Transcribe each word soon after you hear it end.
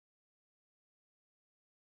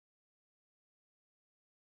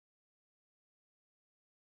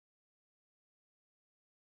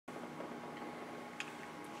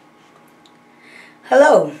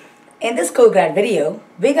Hello, in this Coolgrad video,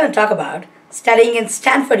 we're going to talk about studying in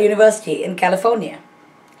Stanford University in California.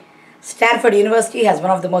 Stanford University has one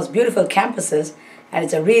of the most beautiful campuses, and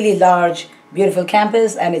it's a really large, beautiful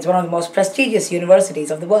campus, and it's one of the most prestigious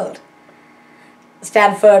universities of the world.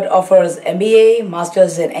 Stanford offers MBA,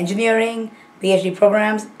 Masters in Engineering, PhD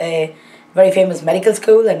programs, a very famous medical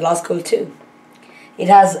school and law school too. It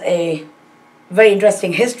has a very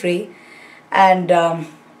interesting history and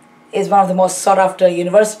is one of the most sought after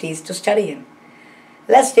universities to study in.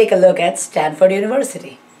 Let's take a look at Stanford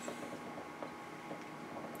University.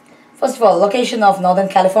 First of all, location of Northern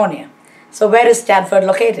California. So where is Stanford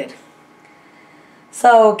located?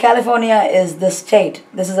 So California is the state.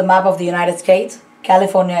 This is a map of the United States.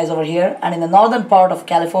 California is over here, and in the northern part of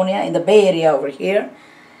California, in the Bay Area over here,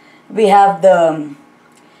 we have a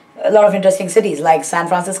lot of interesting cities like San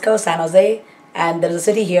Francisco, San Jose, and there's a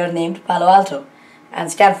city here named Palo Alto and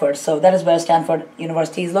Stanford. So that is where Stanford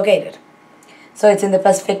University is located. So it's in the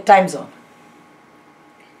Pacific time zone.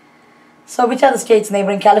 So which are the states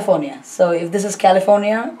neighboring California? So if this is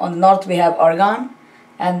California, on the north we have Oregon,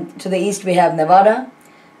 and to the east we have Nevada,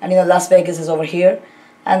 and Las Vegas is over here,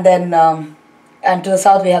 and then and to the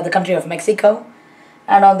south we have the country of Mexico,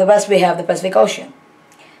 and on the west we have the Pacific Ocean.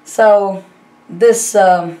 So this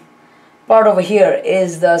part over here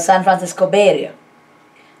is the San Francisco Bay Area,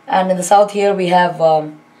 and in the south here we have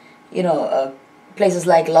places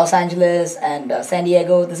like Los Angeles and San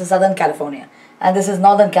Diego. This is Southern California, and this is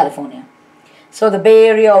Northern California. So the Bay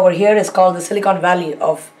Area over here is called the Silicon Valley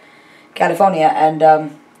of California,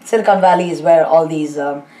 and Silicon Valley is where all these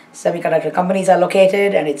semiconductor companies are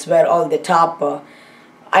located, and it's where all the top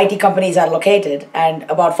IT companies are located, and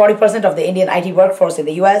about 40% of the Indian IT workforce in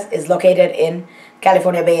the US is located in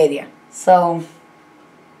California Bay Area. So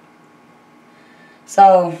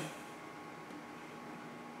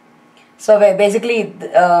basically,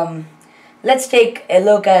 let's take a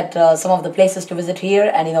look at some of the places to visit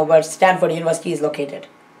here, and where Stanford University is located.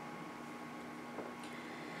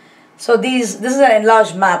 So this is an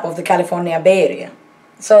enlarged map of the California Bay Area.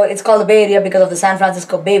 So it's called the Bay Area because of the San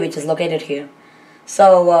Francisco Bay, which is located here.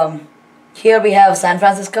 So here we have San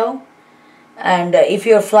Francisco, and if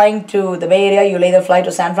you're flying to the Bay Area, you'll either fly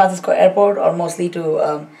to San Francisco Airport or mostly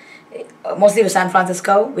to San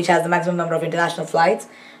Francisco, which has the maximum number of international flights,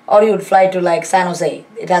 or you would fly to like San Jose.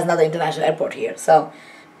 It has another international airport here. So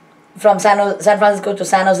from San Francisco to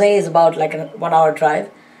San Jose is about like a 1 hour drive,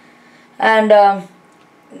 and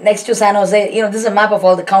next to San Jose, this is a map of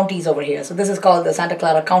all the counties over here. So this is called the Santa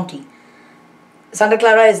Clara County. Santa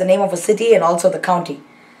Clara is the name of a city and also the county.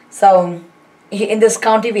 So in this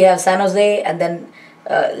county we have San Jose, and then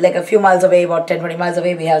like a few miles away, about 10-20 miles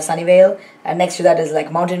away, we have Sunnyvale, and next to that is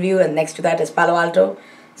like Mountain View, and next to that is Palo Alto.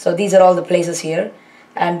 So these are all the places here.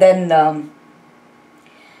 And then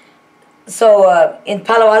in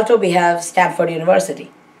Palo Alto we have Stanford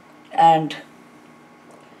University, and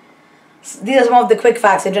these are some of the quick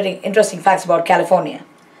facts, interesting facts about California.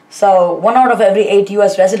 So 1 out of every 8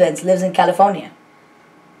 US residents lives in California.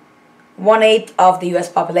 1/8 of the US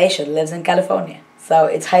population lives in California. So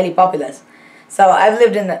it's highly populous. So I've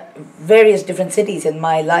lived in various different cities in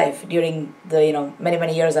my life during the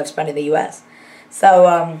many years I've spent in the US. So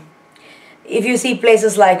if you see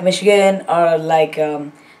places like Michigan or like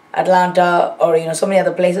Atlanta or so many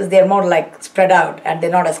other places, they're more like spread out and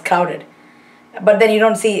they're not as crowded. But then you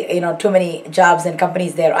don't see too many jobs and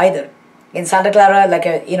companies there either. In Santa Clara, like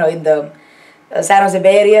in the San Jose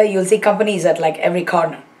Bay Area, you'll see companies at like every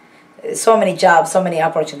corner. So many jobs, so many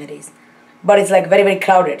opportunities, but it's like very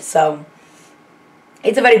crowded. So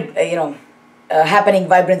it's a very happening,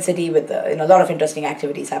 vibrant city with a lot of interesting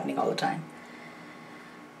activities happening all the time.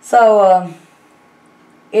 So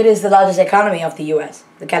it is the largest economy of the US,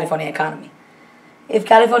 the California economy. If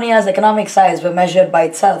California's economic size were measured by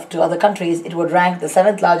itself to other countries, it would rank the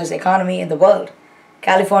 7th largest economy in the world.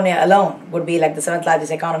 California alone would be like the 7th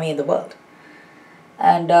largest economy in the world.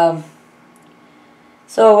 And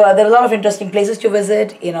there are a lot of interesting places to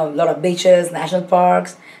visit, a lot of beaches, national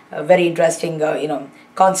parks, very interesting,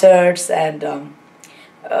 concerts and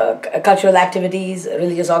cultural activities,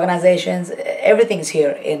 religious organizations. Everything is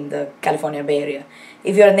here in the California Bay Area.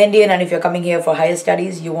 If you're an Indian and if you're coming here for higher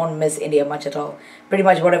studies, you won't miss India much at all. Pretty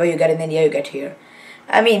much whatever you get in India, you get here.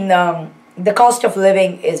 I mean, the cost of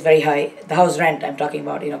living is very high. The house rent I'm talking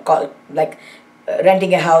about,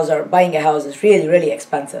 renting a house or buying a house is really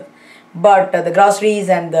expensive. But the groceries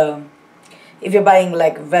and if you're buying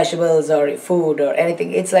like vegetables or food or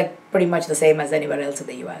anything, it's like pretty much the same as anywhere else in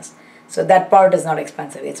the US. So that part is not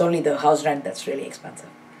expensive. It's only the house rent that's really expensive.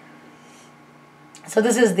 So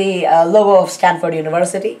this is the logo of Stanford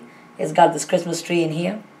University. It's got this Christmas tree in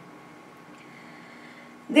here.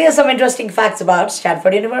 There are some interesting facts about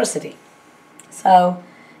Stanford University. So,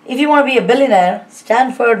 if you want to be a billionaire,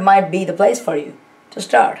 Stanford might be the place for you to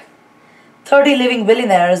start. 30 living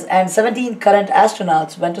billionaires and 17 current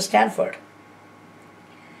astronauts went to Stanford.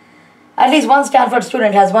 At least one Stanford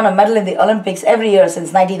student has won a medal in the Olympics every year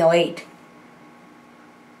since 1908.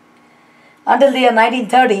 Until the year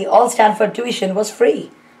 1930, all Stanford tuition was free.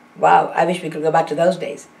 Wow, I wish we could go back to those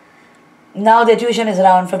days. Now their tuition is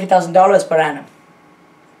around $50,000 per annum.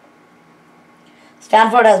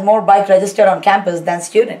 Stanford has more bikes registered on campus than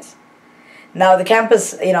students. Now the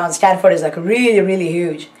campus, on Stanford is like really, really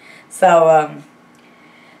huge. So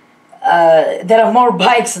there are more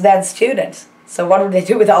bikes than students. So what would they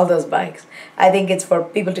do with all those bikes? I think it's for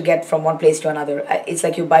people to get from one place to another. It's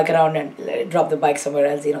like you bike around and drop the bike somewhere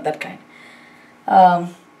else, that kind.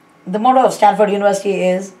 The motto of Stanford University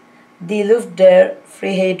is Die Luft der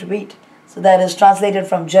Freiheit weht. So that is translated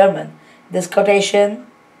from German. This quotation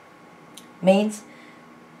means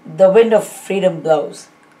the wind of freedom blows.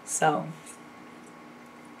 So,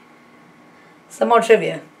 some more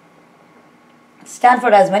trivia.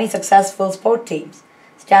 Stanford has many successful sport teams.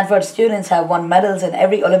 Stanford students have won medals in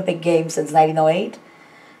every Olympic Games since 1908,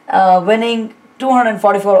 winning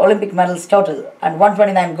 244 Olympic medals total and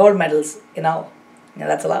 129 gold medals in all.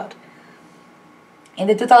 That's a lot. In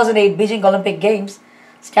the 2008 Beijing Olympic Games,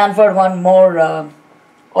 Stanford won more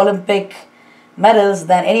Olympic medals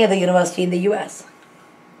than any other university in the US.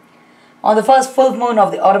 On the first full moon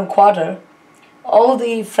of the autumn quarter, all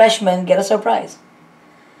the freshmen get a surprise.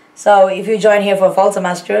 So if you join here for fall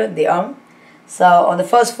semester, so on the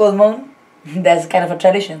first full moon, there's kind of a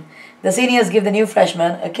tradition. The seniors give the new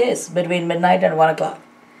freshmen a kiss between midnight and 1 o'clock.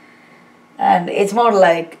 And it's more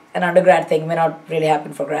like an undergrad thing. It may not really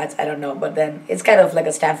happen for grads, I don't know. But then it's kind of like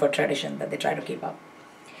a Stanford tradition that they try to keep up.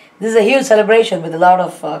 This is a huge celebration with a lot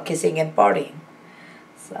of kissing and partying.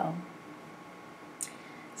 So,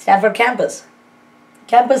 Stanford campus.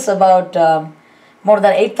 Campus about more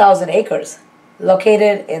than 8,000 acres,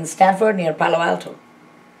 located in Stanford near Palo Alto.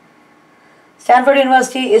 Stanford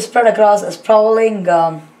University is spread across a sprawling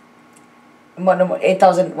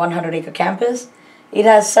 8,100 acre campus. It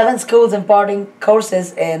has 7 schools imparting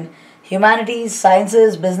courses in humanities,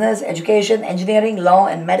 sciences, business, education, engineering, law,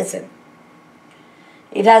 and medicine.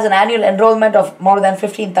 It has an annual enrollment of more than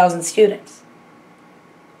 15,000 students.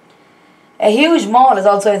 A huge mall is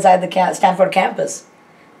also inside the Stanford campus,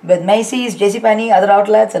 with Macy's, JCPenney, other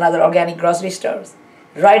outlets, and other organic grocery stores,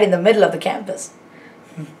 right in the middle of the campus.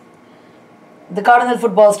 The Cardinal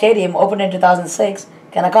Football Stadium, opened in 2006,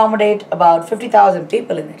 can accommodate about 50,000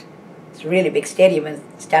 people in it. It's a really big stadium in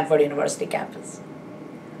Stanford University campus.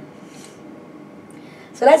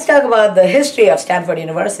 So let's talk about the history of Stanford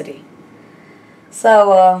University.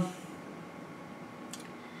 So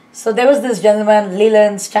there was this gentleman,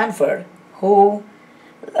 Leland Stanford, who,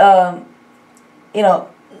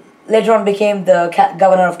 later on became the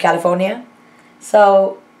governor of California.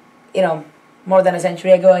 So, more than a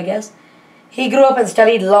century ago, I guess. He grew up and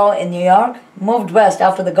studied law in New York, moved west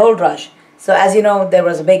after the gold rush. So as you know, there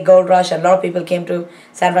was a big gold rush and a lot of people came to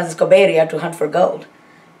San Francisco Bay Area to hunt for gold.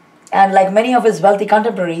 And like many of his wealthy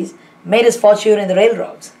contemporaries, made his fortune in the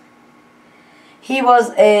railroads. He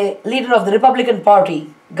was a leader of the Republican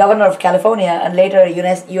Party, governor of California, and later a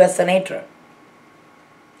US senator.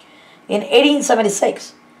 In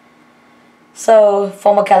 1876,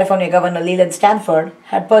 former California Governor Leland Stanford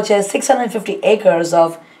had purchased 650 acres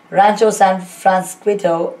of Rancho San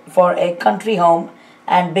Francisco for a country home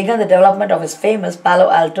and began the development of his famous Palo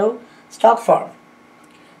Alto stock farm.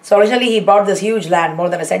 So originally he bought this huge land more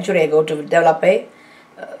than a century ago to develop a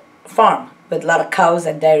farm with a lot of cows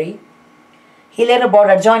and dairy. He later bought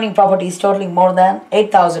adjoining properties totaling more than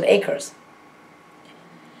 8,000 acres.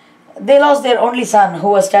 They lost their only son, who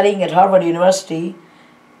was studying at Harvard University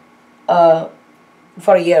for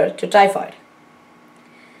a year, to typhoid.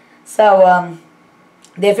 So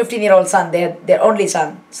their 15-year-old son, their only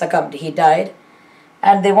son, succumbed. He died,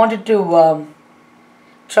 and they wanted to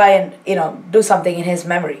try and do something in his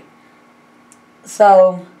memory.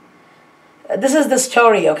 So this is the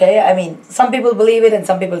story, okay? I mean, some people believe it and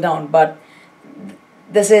some people don't, but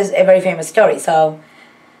this is a very famous story. So,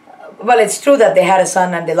 well, it's true that they had a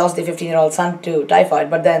son and they lost their 15-year-old son to typhoid,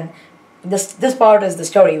 but then this part is the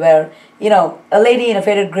story where, a lady in a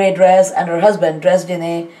faded gray dress and her husband, dressed in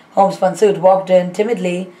a homespun suit, walked in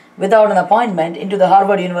timidly, without an appointment, into the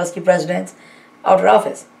Harvard University president's outer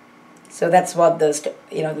office. So that's what the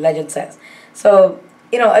legend says. So,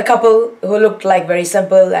 a couple who looked like very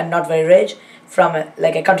simple and not very rich, from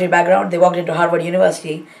a country background, they walked into Harvard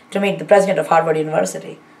University to meet the president of Harvard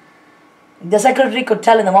University. The secretary could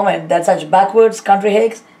tell in a moment that such backwards country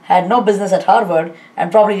hicks had no business at Harvard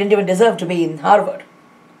and probably didn't even deserve to be in Harvard.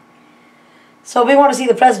 "So we want to see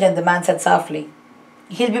the president," the man said softly.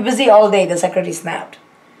 "He'll be busy all day," the secretary snapped.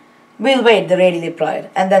 "We'll wait," the lady replied.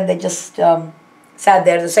 And then they just sat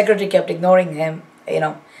there. The secretary kept ignoring him,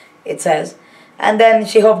 it says. And then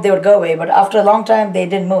she hoped they would go away, but after a long time they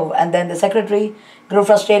didn't move. And then the secretary grew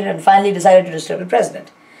frustrated and finally decided to disturb the president.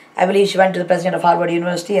 I believe she went to the president of Harvard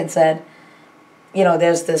University and said,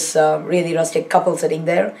 "There's this really rustic couple sitting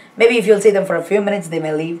there. Maybe if you'll see them for a few minutes, they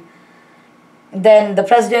may leave." Then the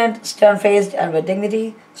president, stern-faced and with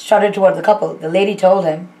dignity, strutted toward the couple. The lady told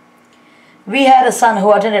him, "We had a son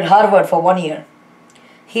who attended Harvard for 1 year.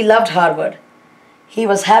 He loved Harvard. He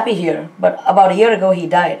was happy here, but about a year ago he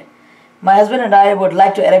died. My husband and I would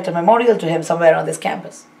like to erect a memorial to him somewhere on this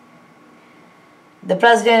campus." The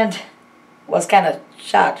president was kind of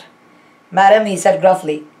shocked. "Madam," he said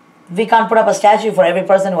gruffly, "we can't put up a statue for every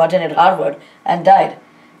person who attended Harvard and died.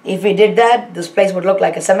 If we did that, this place would look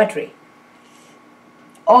like a cemetery."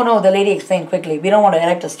 "Oh no," the lady explained quickly, "we don't want to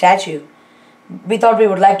erect a statue. We thought we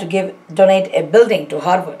would like to donate a building to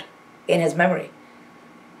Harvard in his memory."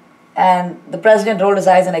 And the president rolled his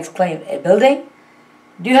eyes and exclaimed, "A building?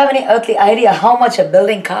 Do you have any earthly idea how much a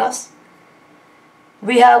building costs?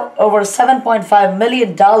 We have over $7.5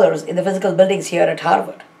 million in the physical buildings here at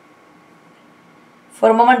Harvard." For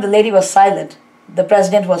a moment the lady was silent. The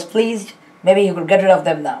president was pleased. Maybe he could get rid of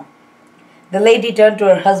them now. The lady turned to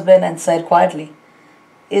her husband and said quietly,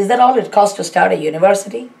 "Is that all it costs to start a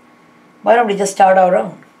university? Why don't we just start our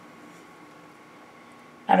own?"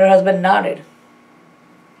 And her husband nodded.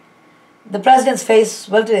 The president's face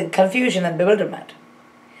wilted in confusion and bewilderment.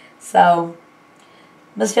 So,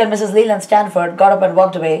 Mr. and Mrs. Leland Stanford got up and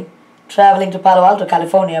walked away, traveling to Palo Alto,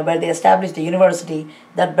 California, where they established a university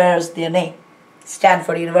that bears their name,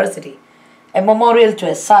 Stanford University, a memorial to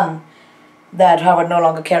a son that Harvard no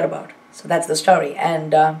longer cared about. So that's the story.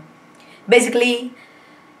 And basically,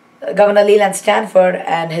 Governor Leland Stanford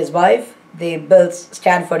and his wife, they built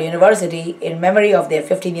Stanford University in memory of their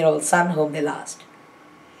 15-year-old son whom they lost.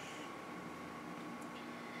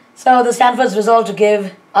 So the Stanfords resolved to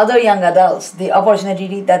give other young adults the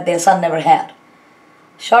opportunity that their son never had.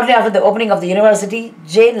 Shortly after the opening of the university,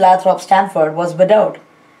 Jane Lathrop Stanford was widowed,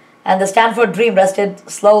 and the Stanford dream rested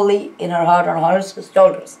slowly in her heart on her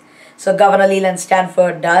shoulders. So Governor Leland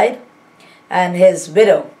Stanford died, and his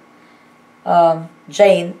widow,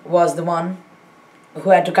 Jane, was the one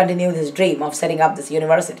who had to continue his dream of setting up this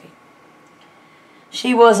university.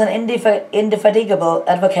 She was an indefatigable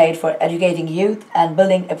advocate for educating youth and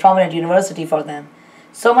building a prominent university for them,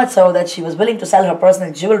 so much so that she was willing to sell her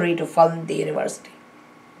personal jewelry to fund the university.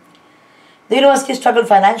 The university struggled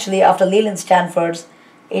financially after Leland Stanford's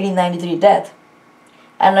 1893 death,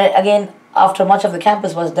 and again after much of the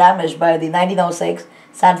campus was damaged by the 1906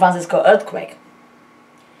 San Francisco earthquake.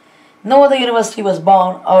 No other university was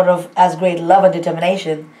born out of as great love and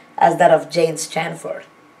determination as that of Jane Stanford.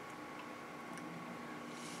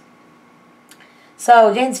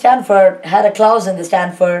 So Jane Stanford had a clause in the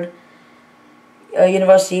Stanford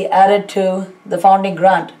University added to the founding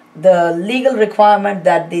grant, the legal requirement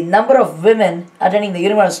that the number of women attending the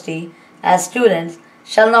university as students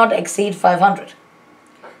shall not exceed 500.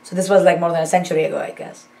 So this was like more than a century ago, I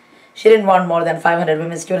guess. She didn't want more than 500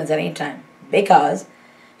 women students at any time because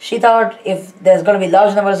she thought if there's going to be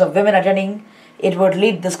large numbers of women attending, it would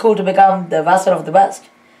lead the school to become the Vassar of the West.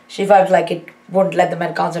 She felt like it wouldn't let the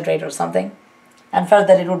men concentrate or something, and felt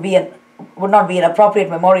that it would not be an appropriate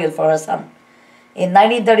memorial for her son. In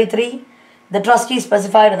 1933, the trustees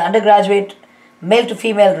specified an undergraduate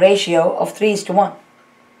male-to-female ratio of 3:1.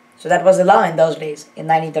 So that was the law in those days, in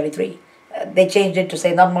 1933. They changed it to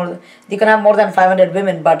say not more. You can have more than 500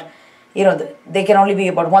 women, but they can only be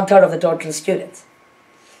about 1/3 of the total students.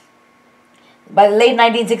 By the late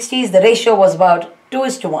 1960s, the ratio was about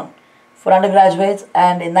 2:1 for undergraduates,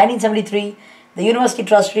 and in 1973, the university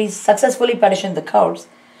trustees successfully petitioned the courts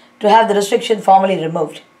to have the restriction formally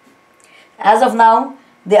removed. As of now,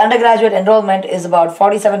 the undergraduate enrollment is about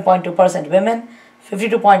 47.2% women,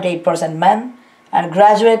 52.8% men, and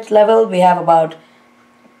graduate level we have about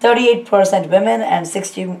 38% women and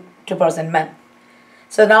 62% men.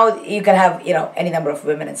 So now you can have any number of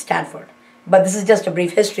women in Stanford. But this is just a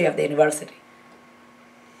brief history of the university.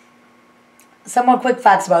 Some more quick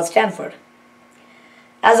facts about Stanford.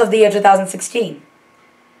 As of the year 2016,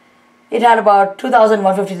 it had about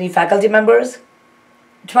 2,153 faculty members,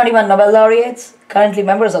 21 Nobel laureates, currently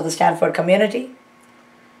members of the Stanford community,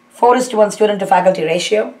 4:1 student to faculty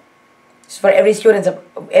ratio. So for every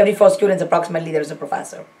 4 students approximately there is a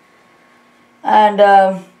professor. And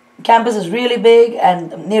Campus is really big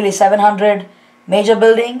and nearly 700 major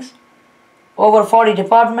buildings, over 40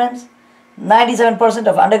 departments. 97%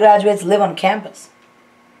 of undergraduates live on campus.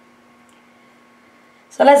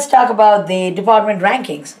 So let's talk about the department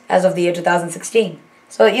rankings as of the year 2016.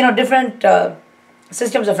 So, different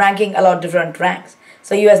systems of ranking allow different ranks.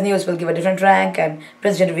 So US News will give a different rank and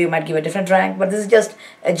Princeton Review might give a different rank, but this is just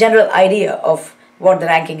a general idea of what the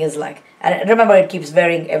ranking is like. And remember, it keeps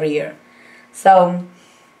varying every year. So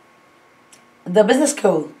the business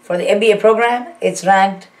school for the MBA program, it's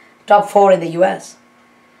ranked top 4 in the US.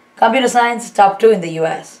 Computer science, top 2 in the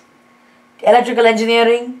US. Electrical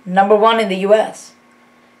engineering, number 1 in the US.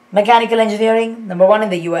 Mechanical engineering, number 1 in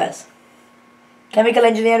the US. Chemical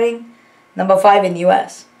engineering, number 5 in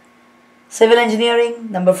US. Civil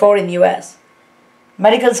engineering, number 4 in US.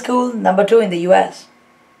 Medical school, number 2 in the US.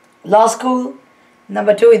 Law school,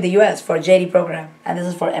 number 2 in the US for JD program, and this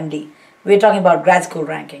is for MD. We're talking about grad school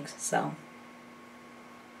rankings.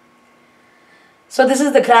 So this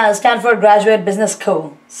is the Stanford Graduate Business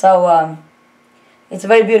School. So it's a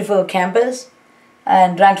very beautiful campus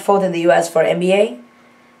and ranked 4th in the US for MBA.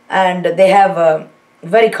 And they have a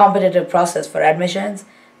very competitive process for admissions.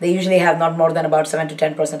 They usually have not more than about 7 to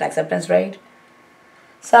 10% acceptance rate.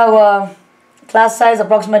 So class size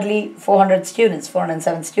approximately 400 students,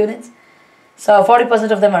 407 students. So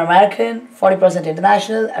 40% of them are American, 40%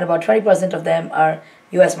 international, and about 20% of them are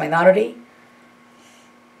US minority.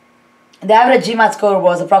 The average GMAT score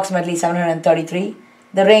was approximately 733.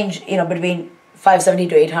 The range, between 570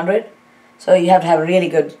 to 800. So you have to have a really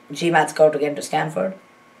good GMAT score to get into Stanford.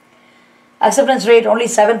 Acceptance rate only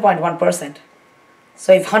 7.1%.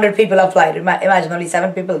 So if 100 people applied, imagine only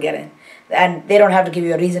 7 people get in. And they don't have to give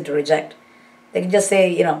you a reason to reject. They can just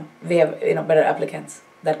say, we have better applicants,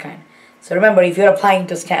 that kind. So remember, if you're applying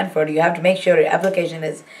to Stanford, you have to make sure your application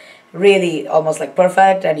is really almost like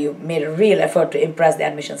perfect and you made a real effort to impress the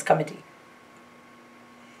admissions committee.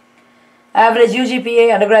 Average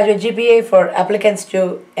UGPA, undergraduate GPA for applicants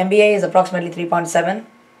to MBA is approximately 3.7.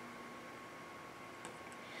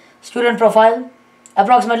 Student profile,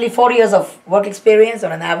 approximately 4 years of work experience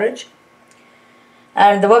on an average.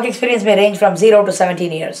 And the work experience may range from 0 to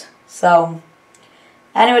 17 years. So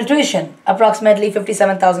annual tuition, approximately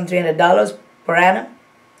 $57,300 per annum.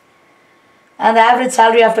 And the average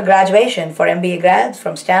salary after graduation for MBA grads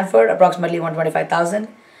from Stanford, approximately $125,000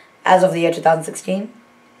 as of the year 2016.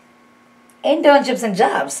 Internships and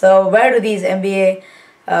jobs. So where do these MBA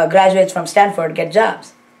graduates from Stanford get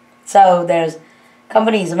jobs? So there's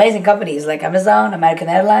companies, amazing companies like Amazon, American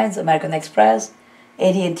Airlines, American Express,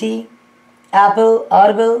 AT&T, Apple,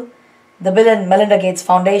 Audible, the Bill and Melinda Gates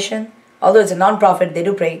Foundation. Although it's a non-profit, they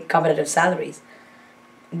do pay competitive salaries.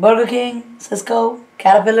 Burger King, Cisco,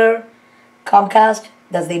 Caterpillar, Comcast,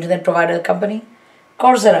 that's the internet provider company.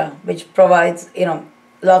 Coursera, which provides,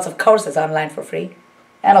 lots of courses online for free,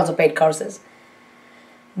 and also paid courses.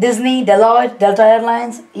 Disney, Deloitte, Delta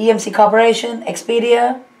Airlines, EMC Corporation,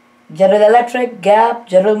 Expedia, General Electric, Gap,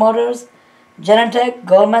 General Motors, Genentech,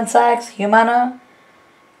 Goldman Sachs, Humana,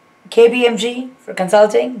 KPMG for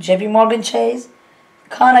consulting, JP Morgan Chase,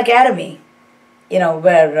 Khan Academy,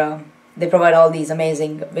 where they provide all these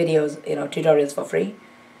amazing videos, tutorials for free.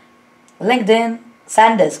 LinkedIn,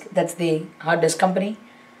 SanDisk, that's the hard disk company,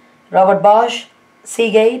 Robert Bosch,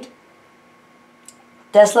 Seagate,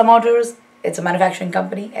 Tesla Motors, it's a manufacturing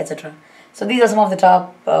company, etc. So these are some of the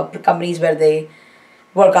top companies where they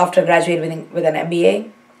work after graduating with an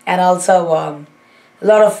MBA. And also a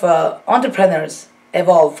lot of entrepreneurs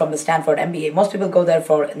evolve from the Stanford MBA. Most people go there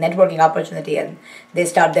for networking opportunity and they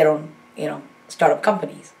start their own, startup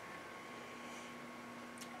companies.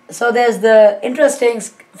 So there's the interesting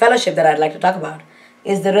fellowship that I'd like to talk about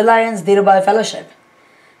is the Reliance Dhirubhai Fellowship.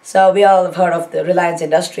 So we all have heard of the Reliance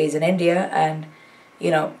Industries in India, and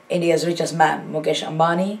India's richest man, Mukesh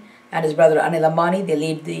Ambani, and his brother Anil Ambani, they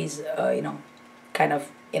lead these,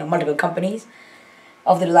 multiple companies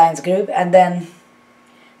of the Reliance Group. And then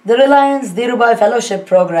the Reliance Dhirubhai Fellowship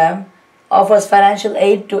Program offers financial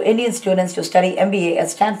aid to Indian students to study MBA at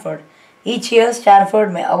Stanford. Each year,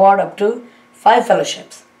 Stanford may award up to 5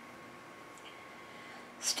 fellowships.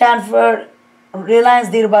 Stanford Reliance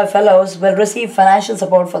Dhirubhai Fellows will receive financial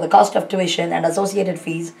support for the cost of tuition and associated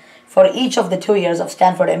fees for each of the 2 years of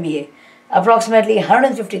Stanford MBA, approximately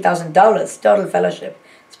 $150,000 total fellowship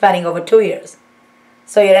spanning over 2 years.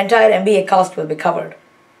 So your entire MBA cost will be covered.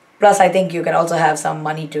 Plus, I think you can also have some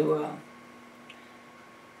money to,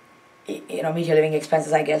 meet your living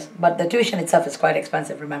expenses, I guess. But the tuition itself is quite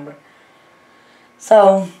expensive, remember.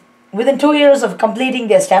 So Within 2 years of completing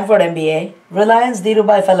their Stanford MBA, Reliance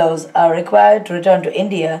Dhirubhai Fellows are required to return to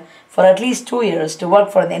India for at least 2 years to work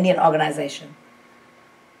for an Indian organization.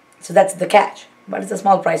 So that's the catch, but it's a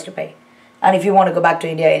small price to pay. And if you want to go back to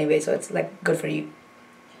India anyway, so it's like good for you.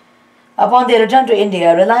 Upon their return to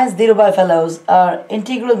India, Reliance Dhirubhai Fellows are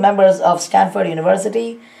integral members of Stanford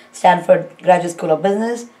University, Stanford Graduate School of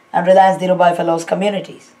Business, and Reliance Dhirubhai Fellows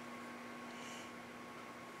communities.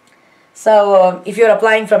 So if you're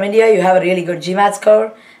applying from India, you have a really good GMAT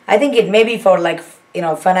score. I think it may be for like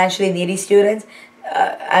financially needy students,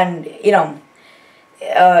 and it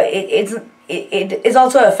is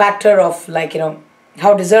also a factor of like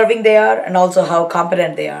how deserving they are and also how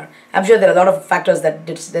competent they are. I'm sure there are a lot of factors that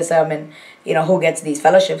determine who gets these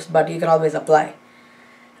fellowships, but you can always apply.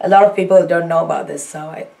 A lot of people don't know about this, so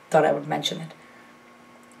I thought I would mention it.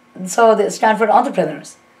 And so the Stanford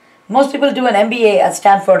entrepreneurs. Most people do an MBA at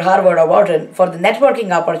Stanford, Harvard, or Wharton for the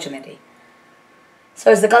networking opportunity.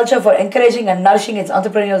 So it's the culture for encouraging and nourishing its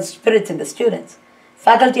entrepreneurial spirits in the students.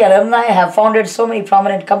 Faculty and alumni have founded so many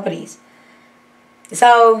prominent companies.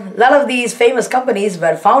 So a lot of these famous companies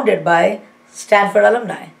were founded by Stanford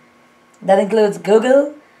alumni. That includes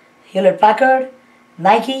Google, Hewlett-Packard,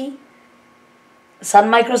 Nike, Sun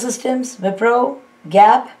Microsystems, Wipro,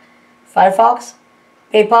 Gap, Firefox,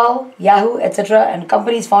 PayPal, Yahoo, etc. And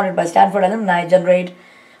companies founded by Stanford alumni generate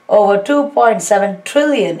over 2.7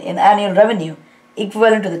 trillion in annual revenue,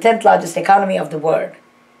 equivalent to the 10th largest economy of the world.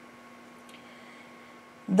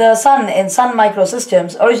 The Sun in Sun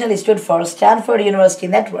Microsystems originally stood for Stanford University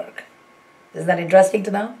Network. Isn't that interesting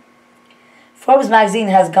to know? Forbes magazine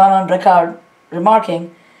has gone on record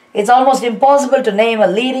remarking, "It's almost impossible to name a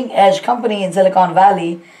leading edge company in Silicon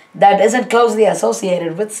Valley that isn't closely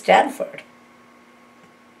associated with Stanford."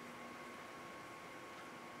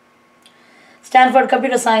 Stanford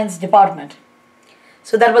Computer Science Department.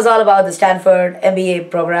 So that was all about the Stanford MBA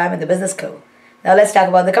program in the business school. Now let's talk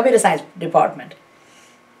about the Computer Science Department.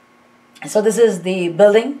 So this is the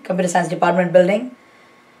building, Computer Science Department building.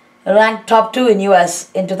 Ranked top 2 in US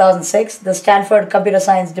in 2006, the Stanford Computer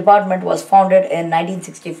Science Department was founded in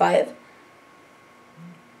 1965.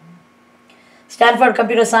 Stanford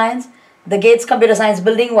Computer Science, the Gates Computer Science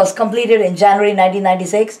building was completed in January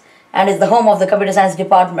 1996 and is the home of the Computer Science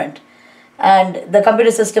Department and the Computer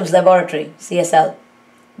Systems Laboratory, CSL.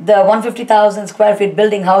 The 150,000 square feet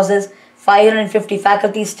building houses 550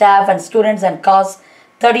 faculty, staff, and students and costs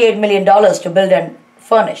 $38 million to build and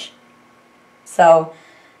furnish. So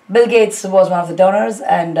Bill Gates was one of the donors,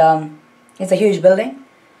 and it's a huge building.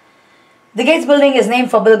 The Gates building is named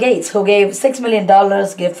for Bill Gates, who gave $6 million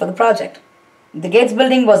gift for the project. The Gates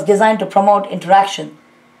building was designed to promote interaction.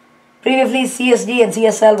 Previously, CSD and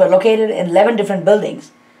CSL were located in 11 different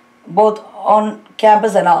buildings, both on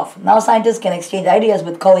campus and off. Now scientists can exchange ideas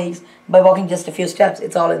with colleagues by walking just a few steps.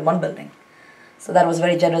 It's all in one building. So that was a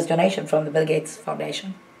very generous donation from the Bill Gates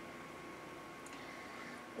Foundation.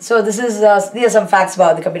 So these are some facts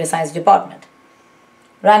about the Computer Science Department.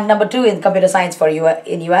 Ranked number 2 in computer science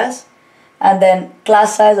in US, and then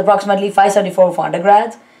class size approximately 574 for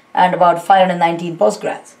undergrads and about 519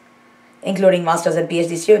 postgrads, including masters and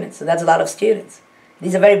PhD students. So that's a lot of students.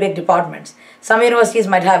 These are very big departments. Some universities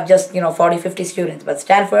might have just 40, 50 students, but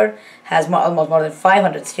Stanford has almost more than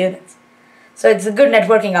 500 students. So it's a good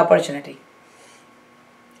networking opportunity.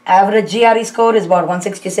 Average GRE score is about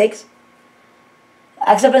 166.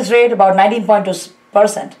 Acceptance rate about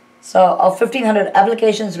 19.2%. So of 1,500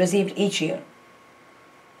 applications received each year.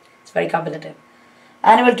 It's very competitive.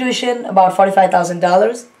 Annual tuition about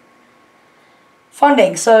 $45,000.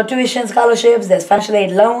 Funding, so tuition scholarships, there's financial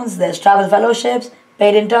aid loans, there's travel fellowships,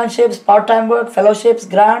 paid internships, part-time work, fellowships,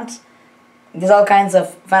 grants. There's all kinds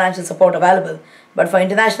of financial support available. But for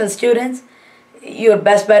international students, your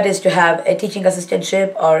best bet is to have a teaching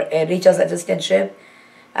assistantship or a research assistantship.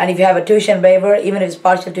 And if you have a tuition waiver, even if it's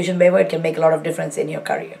partial tuition waiver, it can make a lot of difference in your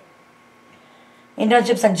career.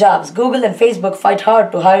 Internships and jobs. Google and Facebook fight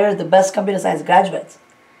hard to hire the best computer science graduates.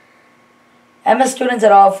 MS students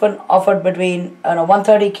are often offered between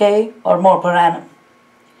 $130K or more per annum.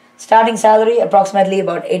 Starting salary approximately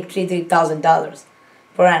about $83,000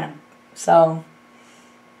 per annum. So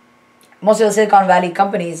most of the Silicon Valley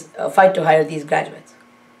companies fight to hire these graduates.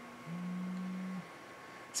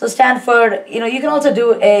 So Stanford, you can also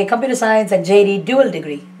do a computer science and JD dual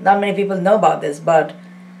degree. Not many people know about this, but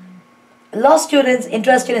law students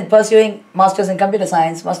interested in pursuing masters in computer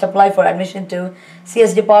science must apply for admission to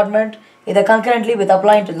CS department either concurrently with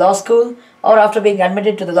applying to law school or after being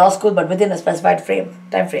admitted to the law school but within a specified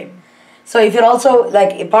time frame. So if you're also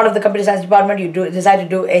like a part of the computer science department, you decide to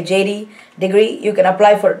do a JD degree, you can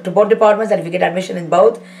apply to both departments, and if you get admission in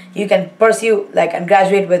both, you can pursue like and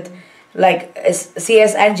graduate with like a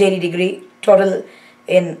CS and JD degree total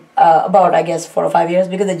in about I guess 4 or 5 years,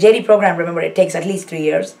 because the JD program, remember, it takes at least 3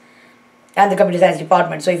 years, and the computer science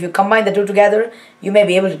department. So if you combine the two together, you may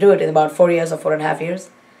be able to do it in about 4 years or 4.5 years.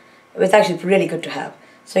 It's actually really good to have.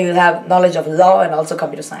 So you'll have knowledge of law and also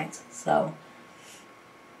computer science. So.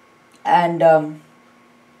 And now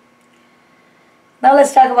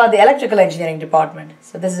let's talk about the electrical engineering department.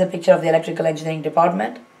 So this is a picture of the electrical engineering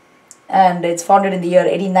department, and it's founded in the year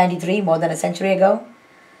 1893, more than a century ago.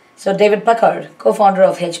 So David Packard, co-founder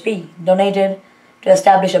of HP, donated to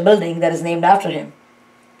establish a building that is named after him.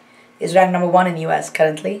 He's ranked number 1 in US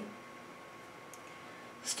currently.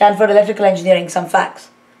 Stanford Electrical Engineering, some facts.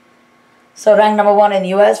 So ranked number 1 in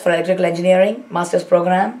US for electrical engineering master's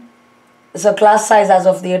program. So class size as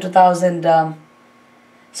of the year 2000,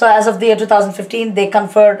 so as of the year 2015, they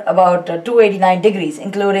conferred about 289 degrees,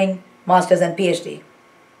 including masters and PhD.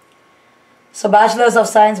 So bachelors of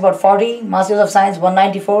science about 40, masters of science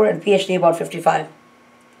 194, and PhD about 55.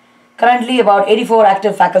 Currently about 84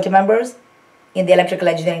 active faculty members in the electrical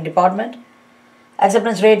engineering department.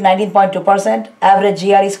 Acceptance rate 19.2%, average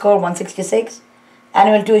GRE score 166,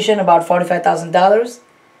 annual tuition about $45,000.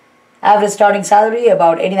 Average starting salary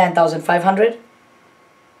about $89,500.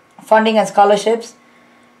 Funding and scholarships.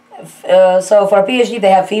 So for a PhD they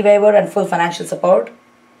have fee waiver and full financial support.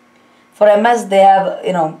 For MS they have,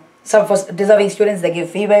 some for deserving students they give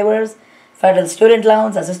fee waivers, federal student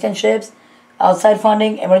loans, assistantships, outside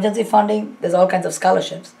funding, emergency funding. There's all kinds of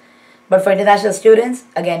scholarships. But for international students,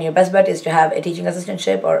 again, your best bet is to have a teaching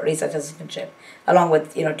assistantship or research assistantship along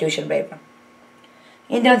with tuition waiver.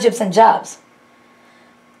 Internships and jobs.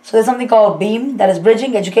 So there's something called BEAM, that is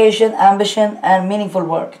Bridging Education, Ambition, and Meaningful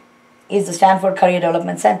Work. It's the Stanford Career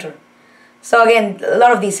Development Center. So again, a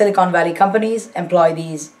lot of these Silicon Valley companies employ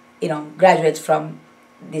these, graduates from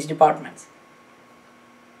these departments.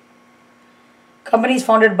 Companies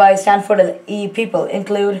founded by Stanford E people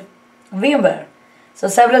include VMware. So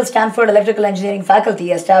several Stanford electrical engineering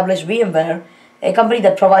faculty established VMware, a company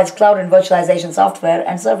that provides cloud and virtualization software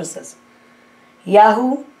and services.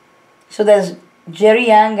 Yahoo. So there's Jerry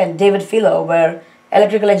Yang and David Philo were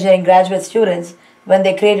electrical engineering graduate students when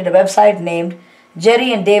they created a website named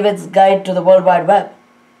Jerry and David's Guide to the World Wide Web.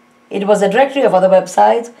 It was a directory of other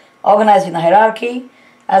websites organized in a hierarchy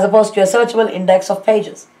as opposed to a searchable index of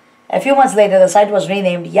pages. A few months later, the site was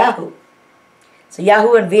renamed Yahoo. So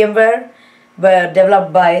Yahoo and VMware were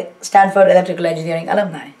developed by Stanford electrical engineering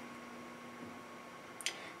alumni.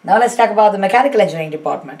 Now let's talk about the mechanical engineering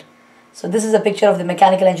department. So this is a picture of the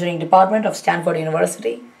Mechanical Engineering Department of Stanford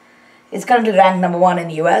University. It's currently ranked number 1 in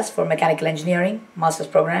the US for mechanical engineering master's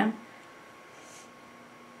program.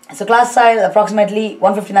 So class size approximately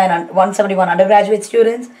 171 undergraduate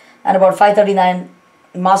students and about 539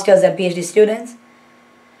 masters and PhD students.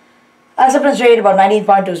 Acceptance rate about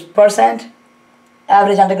 19.2%.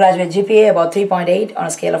 Average undergraduate GPA about 3.8 on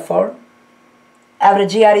a scale of 4.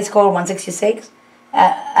 Average GRE score 166.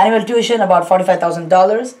 Annual tuition about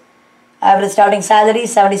 $45,000. Average starting salary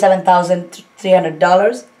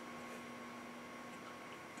 $77,300.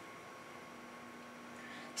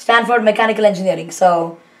 Stanford Mechanical Engineering.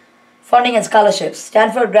 So funding and scholarships.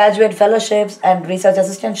 Stanford graduate fellowships and research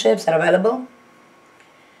assistantships are available.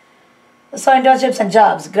 So internships and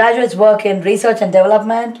jobs. Graduates work in research and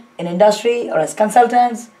development, in industry, or as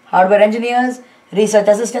consultants, hardware engineers, research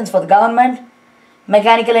assistants for the government,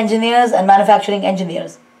 mechanical engineers, and manufacturing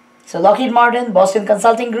engineers. So Lockheed Martin, Boston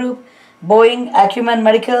Consulting Group, Boeing, Acumen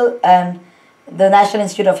Medical, and the National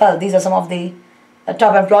Institute of Health. These are some of the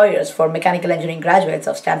top employers for mechanical engineering graduates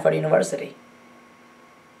of Stanford University.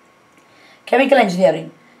 Chemical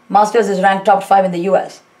engineering. Masters is ranked top 5 in the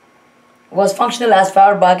US. Was functional as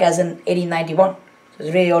far back as in 1891. So it's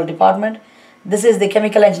a really old department. This is the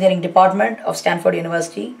Chemical Engineering Department of Stanford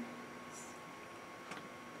University.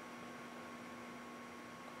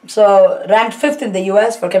 So ranked 5th in the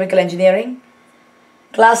US for chemical engineering.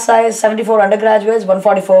 Class size 74 undergraduates,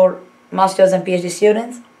 144 masters and PhD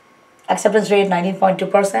students. Acceptance rate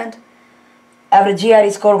 19.2%. Average GRE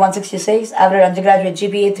score 166. Average undergraduate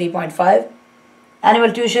GPA 3.5.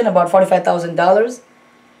 Annual tuition about $45,000.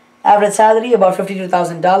 Average salary about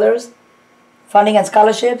 $52,000. Funding and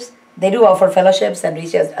scholarships. They do offer fellowships and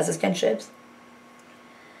research assistantships.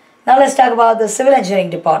 Now let's talk about the civil engineering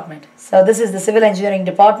department. So this is the civil engineering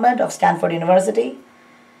department of Stanford University,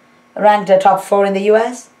 ranked top 4 in the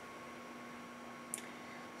US.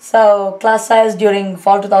 So class size during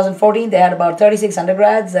fall 2014, they had about 36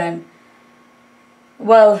 undergrads, and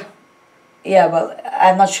well, Yeah, well,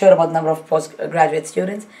 I'm not sure about the number of postgraduate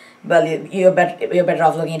students. Well, you're better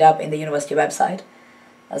off looking it up in the university website.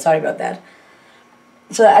 Sorry about that.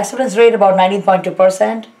 So acceptance rate about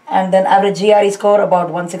 19.2%, and then average GRE score about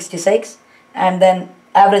 166, and then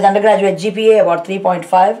average undergraduate GPA about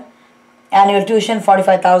 3.5, annual tuition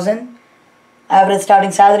 45,000, average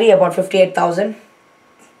starting salary about 58,000.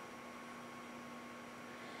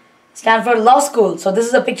 Stanford Law School. So this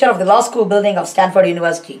is a picture of the law school building of Stanford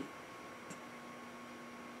University.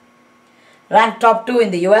 Ranked top 2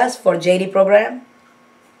 in the US for JD program.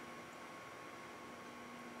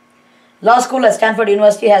 Law school at Stanford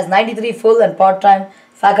University has 93 full and part-time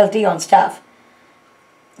faculty on staff.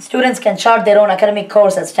 Students can chart their own academic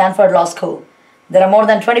course at Stanford Law School. There are more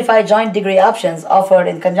than 25 joint degree options offered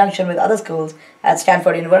in conjunction with other schools at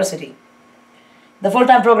Stanford University. The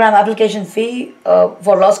full-time program application fee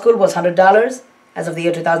for law school was $100 as of the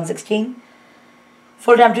year 2016.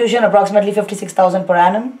 Full-time tuition approximately $56,000 per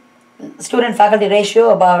annum. Student-faculty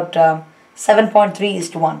ratio about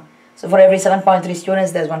 7.3:1. So for every 7.3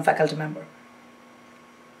 students, there's one faculty member.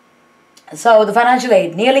 So the financial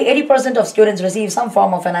aid, nearly 80% of students receive some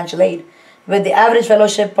form of financial aid, with the average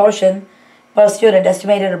fellowship portion per student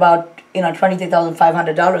estimated about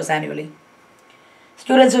 $23,500 annually.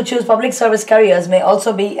 Students who choose public service careers may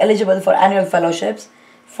also be eligible for annual fellowships,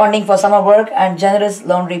 funding for summer work, and generous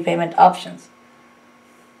loan repayment options.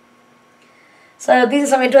 So these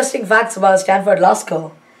are some interesting facts about Stanford Law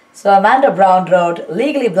School. So Amanda Brown wrote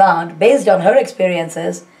Legally Blonde based on her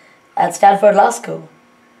experiences at Stanford Law School.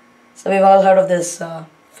 So we've all heard of this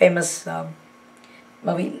famous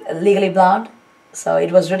movie, Legally Blonde. So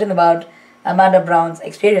it was written about Amanda Brown's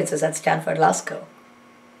experiences at Stanford Law School.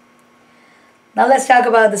 Now let's talk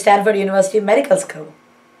about the Stanford University Medical School.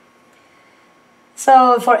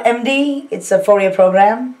 So for MD, it's a 4-year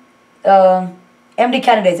program. MD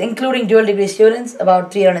candidates, including dual degree students,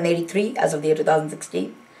 about 383 as of the year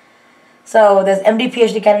 2016. So there's MD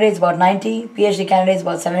PhD candidates about 90, PhD candidates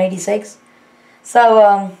about 786.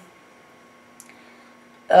 So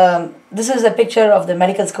this is a picture of the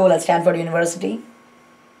medical school at Stanford University.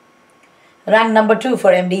 Ranked number 2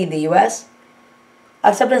 for MD in the US.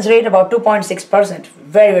 Acceptance rate about 2.6%,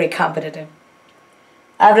 very, very competitive.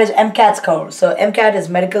 Average MCAT score. So MCAT is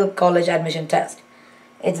Medical College Admission Test.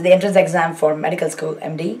 It's the entrance exam for medical school,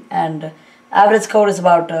 MD, and average score is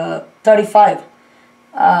about 35.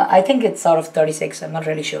 I think it's sort of 36, I'm not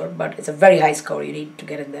really sure, but it's a very high score you need to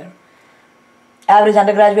get in there. Average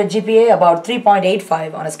undergraduate GPA about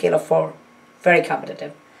 3.85 on a scale of 4, very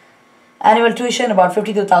competitive. Annual tuition about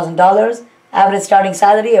 $52,000. Average starting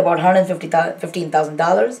salary about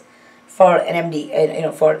 $115,000 for an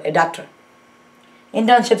MD, for a doctor.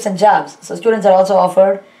 Internships and jobs. So students are also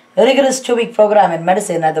offered a rigorous 2-week program in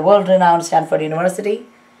medicine at the world-renowned Stanford University.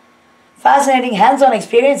 Fascinating hands-on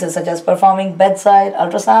experiences such as performing bedside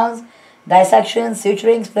ultrasounds, dissections,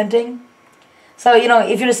 suturing, splinting. So,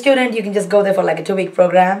 if you're a student, you can just go there for like a 2-week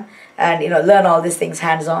program and, learn all these things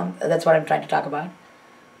hands-on. That's what I'm trying to talk about.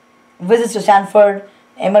 Visits to Stanford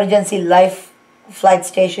Emergency Life Flight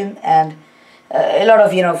Station, and a lot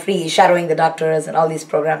of free shadowing the doctors, and all these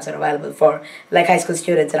programs are available for like high school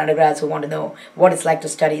students and undergrads who want to know what it's like to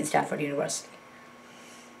study in Stanford University.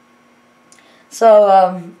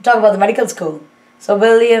 So talk about the medical school. So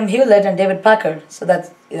William Hewlett and David Packard, so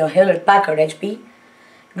that's Hewlett Packard HP,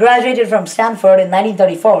 graduated from Stanford in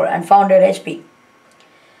 1934 and founded HP.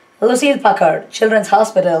 Lucille Packard Children's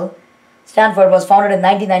Hospital, Stanford, was founded in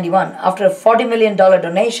 1991 after a $40 million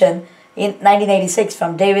donation in 1986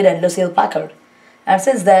 from David and Lucille Packard. And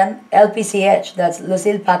since then, LPCH, that's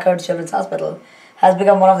Lucille Packard Children's Hospital, has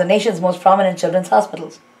become one of the nation's most prominent children's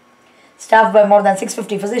hospitals. Staffed by more than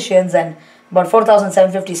 650 physicians and about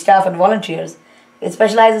 4,750 staff and volunteers, it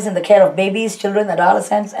specializes in the care of babies, children,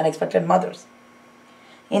 adolescents, and expectant mothers.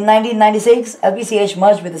 In 1996, LPCH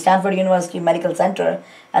merged with the Stanford University Medical Center,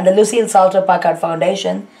 and the Lucille Salter Packard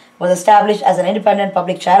Foundation was established as an independent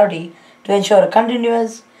public charity to ensure a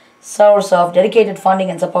continuous source of dedicated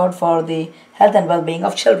funding and support for the health and well-being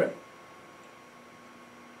of children.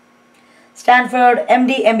 Stanford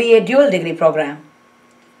MD MBA Dual Degree Program.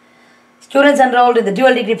 Students enrolled in the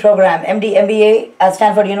dual degree program MD MBA at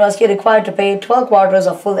Stanford University are required to pay 12 quarters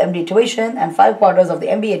of full MD tuition and 5 quarters of the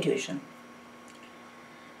MBA tuition.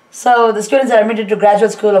 So the students are admitted to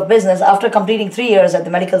Graduate School of Business after completing 3 years at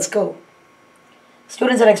the medical school.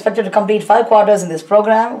 Students are expected to complete 5 quarters in this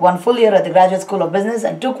program, 1 full year at the Graduate School of Business,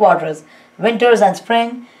 and 2 quarters, winters and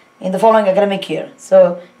spring, in the following academic year.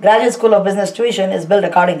 So Graduate School of Business tuition is billed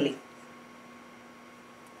accordingly.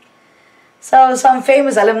 So some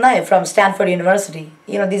famous alumni from Stanford University,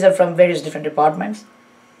 these are from various different departments.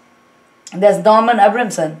 There's Norman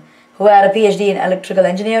Abramson, who had a PhD in electrical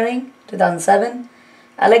engineering, 2007.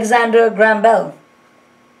 Alexander Graham Bell,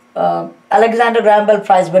 Alexander Graham Bell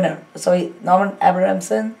Prize winner. So Norman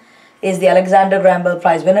Abramson is the Alexander Graham Bell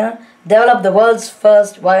Prize winner. Developed the world's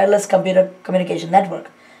first wireless computer communication network,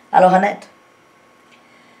 AlohaNet.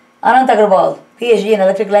 Anant Agarwal, PhD in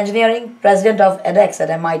electrical engineering, president of edX at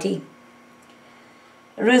MIT.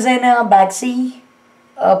 Ruzena Bagsi,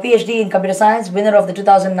 a PhD in computer science, winner of the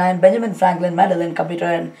 2009 Benjamin Franklin Medal in Computer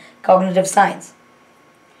and Cognitive Science.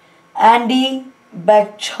 Andy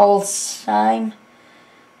Bechtolsheim,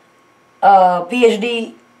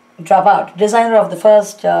 PhD dropout, designer of the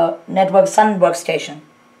first network Sun workstation.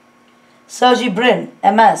 Sergey Brin,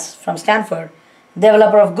 MS from Stanford,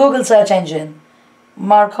 developer of Google search engine,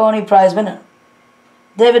 Marconi Prize winner.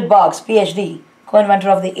 David Boggs, PhD, co-inventor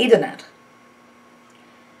of the Ethernet.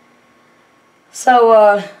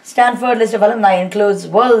 So, Stanford list of alumni includes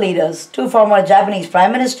world leaders, 2 former Japanese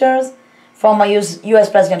prime ministers, former US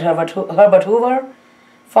President Herbert Hoover,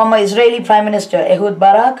 former Israeli Prime Minister Ehud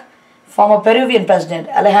Barak, former Peruvian President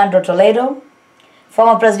Alejandro Toledo,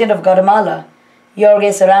 former President of Guatemala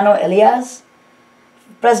Jorge Serrano Elias,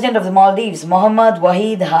 President of the Maldives Mohammad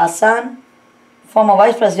Wahid Hassan, former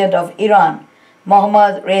Vice President of Iran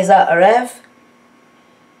Mohammad Reza Aref,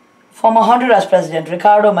 former Honduras President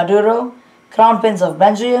Ricardo Maduro, Crown Prince of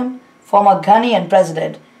Belgium, former Ghanaian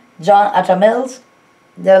President John Atta Mills.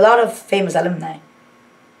 There are a lot of famous alumni.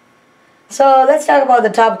 So let's talk about the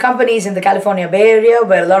top companies in the California Bay Area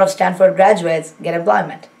where a lot of Stanford graduates get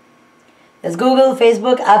employment. There's Google,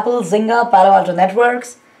 Facebook, Apple, Zynga, Palo Alto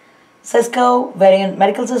Networks, Cisco, Variant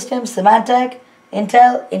Medical Systems, Symantec,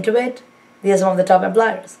 Intel, Intuit. These are some of the top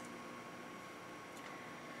employers.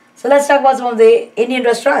 So let's talk about some of the Indian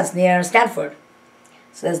restaurants near Stanford.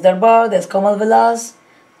 So there's Darbar, there's Komal Villas,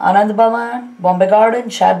 Anand Bhavan, Bombay Garden,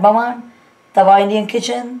 Shad Bhavan, Tava Indian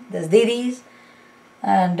Kitchen, there's Didi's,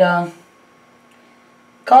 and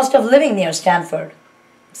cost of living near Stanford.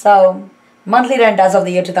 So monthly rent as of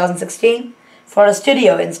the year 2016 for a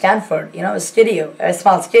studio in Stanford, a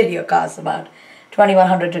small studio costs about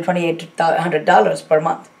 $2,100 to $2,800 per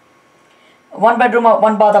month. One bedroom or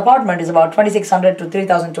one bath apartment is about $2,600 to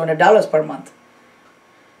 $3,200 per month.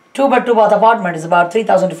 2-bed 2-bath apartment is about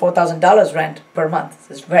 $3,000 to $4,000 rent per month.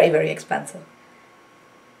 So it's very, very expensive.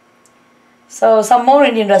 So some more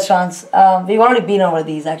Indian restaurants, we've already been over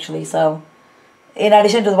these actually. So in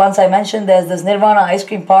addition to the ones I mentioned, there's this Nirvana ice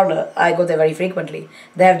cream parlor. I go there very frequently.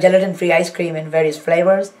 They have gelatin-free ice cream in various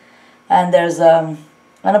flavors. And there's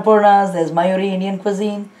Annapurna's, there's Mayuri Indian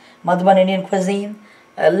cuisine, Madhuban Indian cuisine,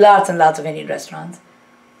 lots and lots of Indian restaurants.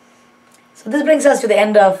 So this brings us to the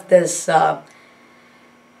end of this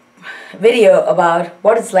video about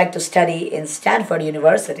what it's like to study in Stanford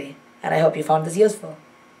University. And I hope you found this useful.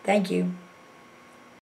 Thank you.